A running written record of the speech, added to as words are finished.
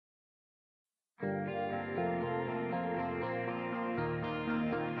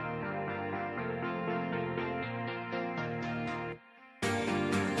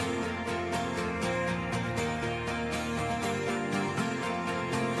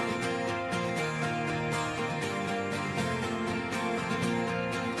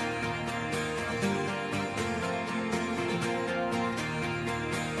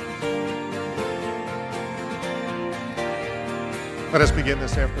Let us begin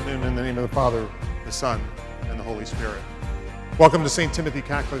this afternoon in the name of the Father, the Son, and the Holy Spirit. Welcome to St. Timothy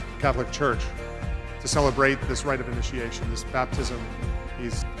Catholic Church to celebrate this rite of initiation, this baptism.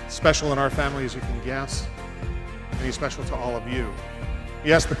 He's special in our family, as you can guess, and he's special to all of you.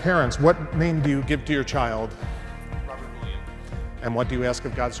 We ask the parents, what name do you give to your child? Robert William. And what do you ask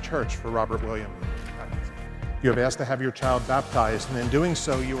of God's church for Robert William? You have asked to have your child baptized, and in doing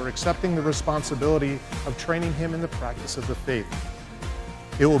so, you are accepting the responsibility of training him in the practice of the faith.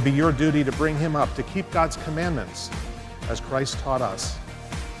 It will be your duty to bring him up to keep God's commandments as Christ taught us.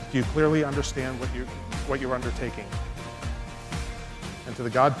 Do you clearly understand what you're undertaking? And to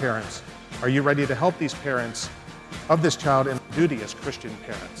the godparents, are you ready to help these parents of this child in duty as Christian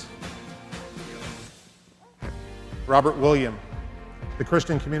parents? Robert William, the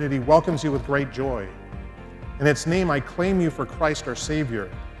Christian community welcomes you with great joy. In its name, I claim you for Christ our Savior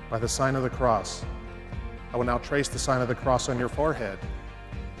by the sign of the cross. I will now trace the sign of the cross on your forehead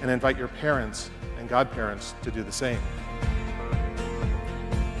and invite your parents and godparents to do the same.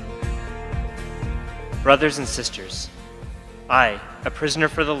 Brothers and sisters, I, a prisoner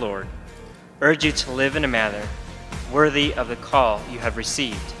for the Lord, urge you to live in a manner worthy of the call you have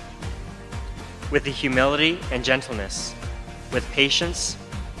received, with the humility and gentleness, with patience,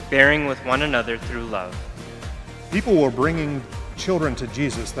 bearing with one another through love. People were bringing children to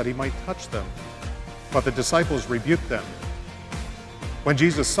Jesus that he might touch them, but the disciples rebuked them. When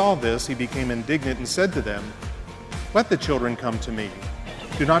Jesus saw this, he became indignant and said to them, "Let the children come to me.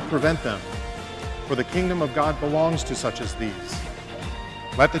 Do not prevent them, for the kingdom of God belongs to such as these.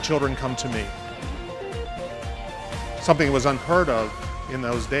 Let the children come to me." Something that was unheard of in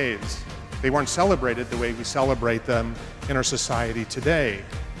those days. They weren't celebrated the way we celebrate them in our society today.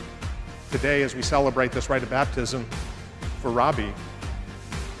 Today, as we celebrate this rite of baptism for Robbie,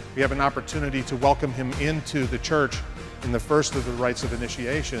 we have an opportunity to welcome him into the church in the first of the rites of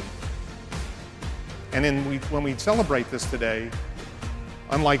initiation. And when we celebrate this today,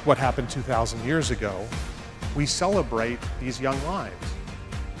 unlike what happened 2,000 years ago, we celebrate these young lives.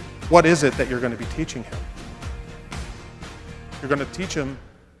 What is it that you're going to be teaching him? You're going to teach him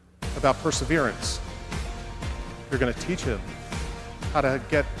about perseverance. You're going to teach him how to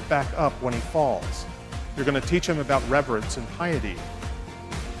get back up when he falls. You're going to teach him about reverence and piety.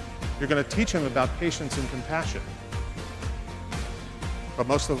 You're going to teach him about patience and compassion. But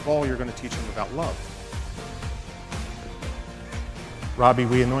most of all, you're going to teach him about love. Robbie,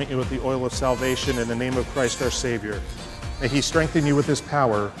 we anoint you with the oil of salvation in the name of Christ our Savior. May he strengthen you with his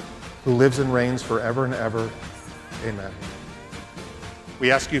power, who lives and reigns forever and ever. Amen.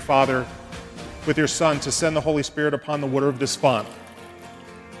 We ask you, Father, with your Son, to send the Holy Spirit upon the water of this font.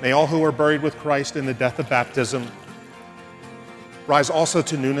 May all who are buried with Christ in the death of baptism rise also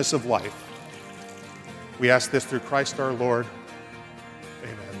to newness of life. We ask this through Christ our Lord.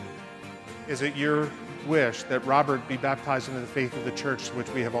 Amen. Is it your wish that Robert be baptized into the faith of the church, which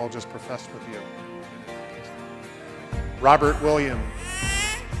we have all just professed with you? Robert William,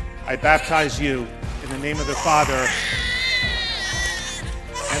 I baptize you in the name of the Father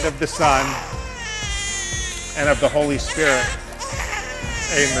and of the Son and of the Holy Spirit.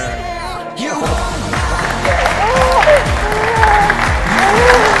 Amen.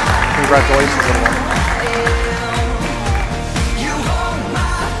 Congratulations, little one.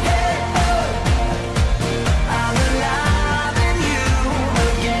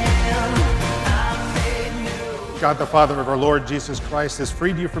 God the Father of our Lord Jesus Christ has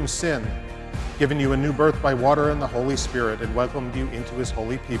freed you from sin, given you a new birth by water and the Holy Spirit, and welcomed you into his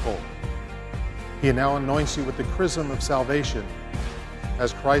holy people. He now anoints you with the chrism of salvation,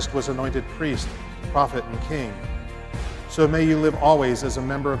 as Christ was anointed priest, prophet, and king. So may you live always as a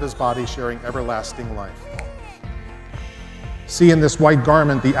member of his body, sharing everlasting life. See in this white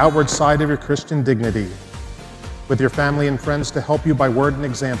garment the outward side of your Christian dignity. With your family and friends to help you by word and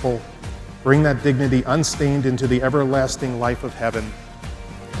example, bring that dignity unstained into the everlasting life of heaven.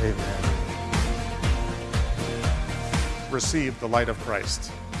 Amen. Receive the light of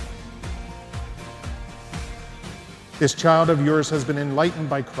Christ. This child of yours has been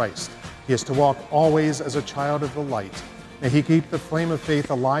enlightened by Christ. He is to walk always as a child of the light. May he keep the flame of faith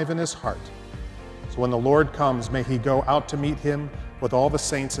alive in his heart. So when the Lord comes, may he go out to meet him with all the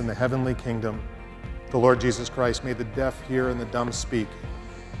saints in the heavenly kingdom. The Lord Jesus Christ, may the deaf hear and the dumb speak.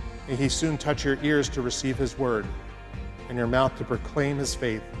 May he soon touch your ears to receive his word and your mouth to proclaim his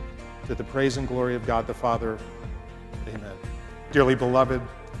faith, to the praise and glory of God the Father. Amen. Dearly beloved,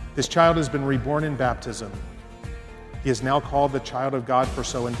 this child has been reborn in baptism. He is now called the child of God, for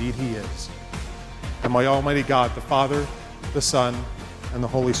so indeed he is. And may Almighty God, the Father, the Son, and the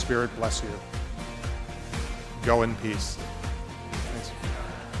Holy Spirit bless you. Go in peace. Thanks.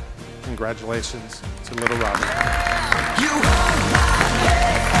 Congratulations to little Robbie.